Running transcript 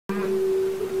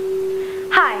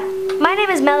Hi, my name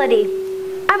is Melody.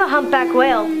 I'm a humpback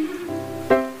whale.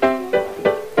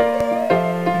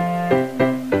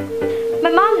 My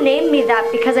mom named me that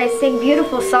because I sing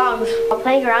beautiful songs while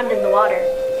playing around in the water.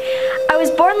 I was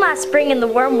born last spring in the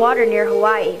warm water near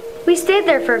Hawaii. We stayed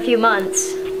there for a few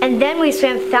months, and then we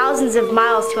swam thousands of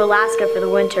miles to Alaska for the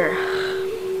winter.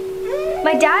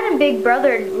 My dad and big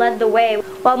brother led the way,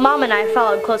 while Mom and I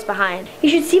followed close behind. You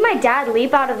should see my dad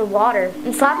leap out of the water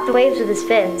and slap the waves with his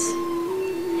fins.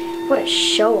 What a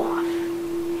show-off.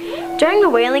 During the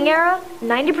whaling era,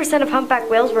 90% of humpback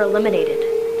whales were eliminated.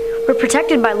 We're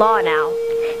protected by law now,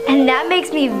 and that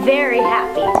makes me very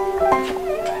happy.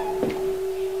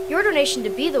 Your donation to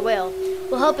Be the Whale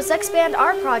will help us expand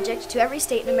our project to every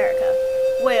state in America.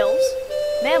 Whales,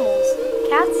 mammals,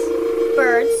 cats,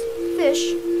 birds, fish,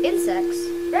 insects,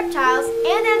 reptiles,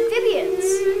 and amphibians.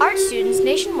 Art students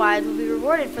nationwide will be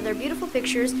rewarded for their beautiful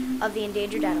pictures of the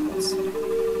endangered animals.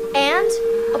 And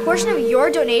a portion of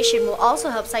your donation will also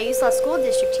help Sayusla School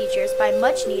District teachers buy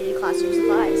much-needed classroom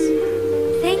supplies.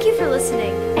 Thank you for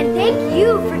listening, and thank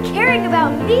you for caring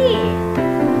about me!